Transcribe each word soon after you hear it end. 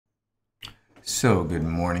So good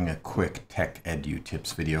morning, a quick tech edu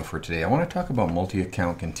tips video for today. I want to talk about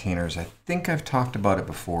multi-account containers. I think I've talked about it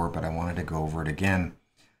before, but I wanted to go over it again.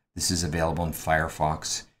 This is available in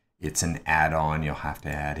Firefox. It's an add-on you'll have to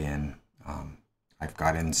add in. I've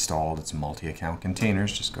got it installed. It's multi-account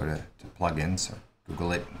containers. Just go to plugins or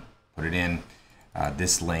Google it, put it in.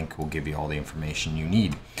 This link will give you all the information you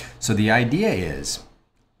need. So the idea is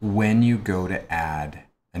when you go to add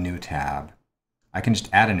a new tab, I can just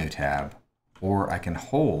add a new tab, or I can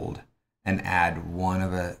hold and add one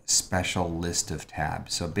of a special list of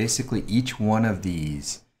tabs. So basically each one of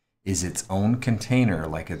these is its own container,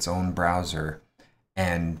 like its own browser,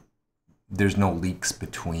 and there's no leaks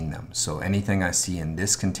between them. So anything I see in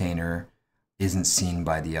this container isn't seen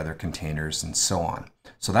by the other containers and so on.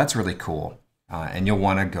 So that's really cool. And you'll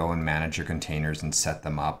want to go and manage your containers and set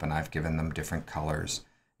them up, and I've given them different colors,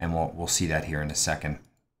 and we'll see that here in a second.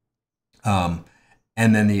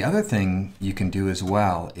 And then the other thing you can do as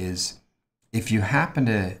well is if you happen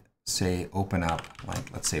to, say, open up,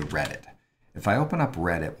 like, let's say Reddit. If I open up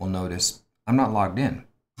Reddit, we'll notice I'm not logged in,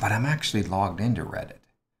 but I'm actually logged into Reddit.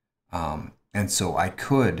 And so I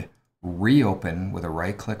could reopen with a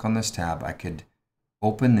right click on this tab. I could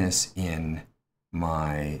open this in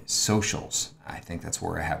my socials. I think that's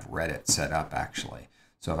where I have Reddit set up, actually.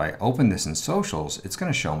 So if I open this in socials, it's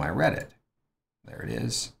going to show my Reddit. There it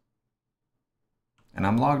is. And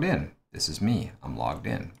I'm logged in. This is me. I'm logged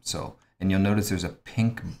in. So, and you'll notice there's a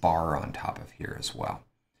pink bar on top of here as well.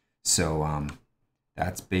 So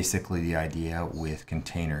that's basically the idea with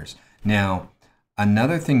containers. Now,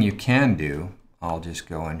 another thing you can do, I'll just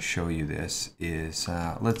go and show you this, is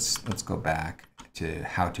let's go back to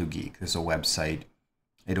How to Geek. There's a website.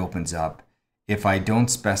 It opens up. If I don't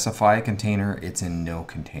specify a container, it's in no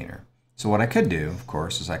container. So what I could do, of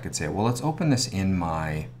course, is I could say, well, let's open this in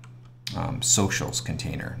my socials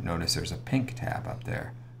container. Notice there's a pink tab up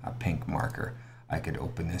there, a pink marker. I could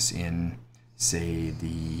open this in, say,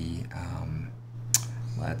 the,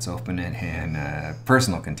 let's open it in a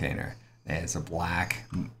personal container. There's a black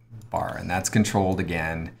bar, and that's controlled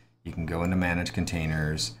again. You can go into manage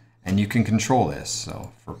containers, and you can control this.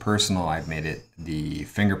 So for personal, I've made it the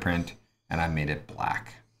fingerprint, and I've made it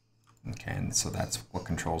black. Okay, and so that's what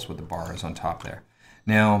controls with the bars on top there.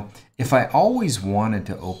 Now, if I always wanted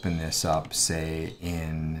to open this up, say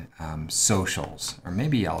in socials, or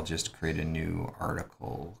maybe I'll just create a new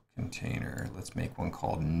article container. Let's make one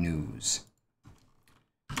called news.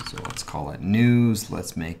 So let's call it news.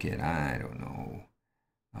 Let's make it, I don't know,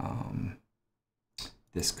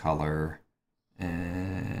 this color.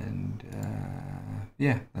 And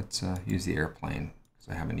yeah, let's use the airplane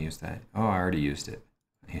because I haven't used that. Oh, I already used it.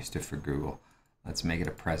 I used it for Google. Let's make it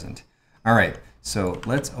a present. All right, so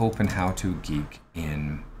let's open How to Geek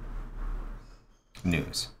in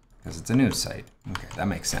news because it's a news site. Okay, that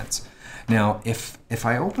makes sense. Now, if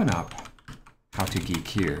I open up How to Geek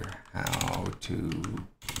here, How to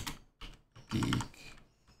Geek,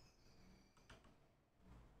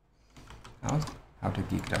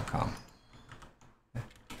 howtogeek.com.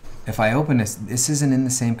 If I open this, this isn't in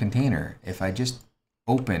the same container. If I just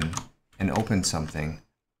open something,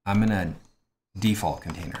 I'm in a default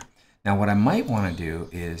container. Now what I might want to do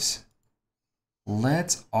is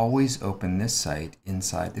let's always open this site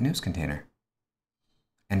inside the news container.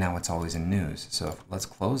 And now it's always in news. So let's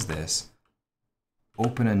close this,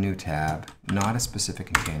 open a new tab, not a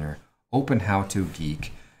specific container, open How to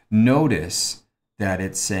Geek. Notice that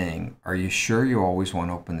it's saying, are you sure you always want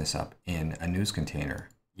to open this up in a news container?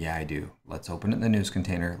 Yeah, I do. Let's open it in the news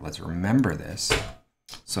container. Let's remember this.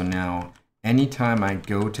 So now anytime I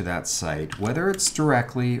go to that site, whether it's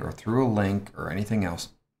directly or through a link or anything else,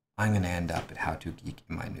 I'm going to end up at How to Geek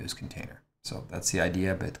in my news container. So that's the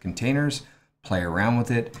idea. But containers, play around with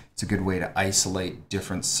it. It's a good way to isolate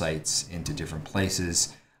different sites into different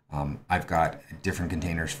places. I've got different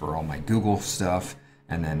containers for all my Google stuff,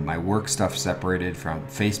 and then my work stuff separated from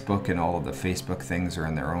Facebook, and all of the Facebook things are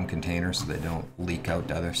in their own container so they don't leak out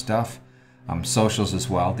to other stuff. Socials as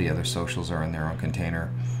well. The other socials are in their own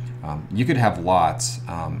container. You could have lots.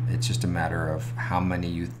 It's just a matter of how many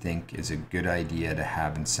you think is a good idea to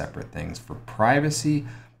have in separate things for privacy,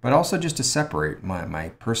 but also just to separate my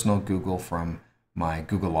personal Google from my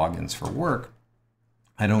Google logins for work.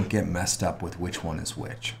 I don't get messed up with which one is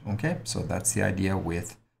which. Okay, so that's the idea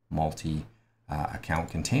with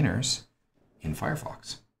multi-account containers in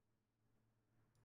Firefox.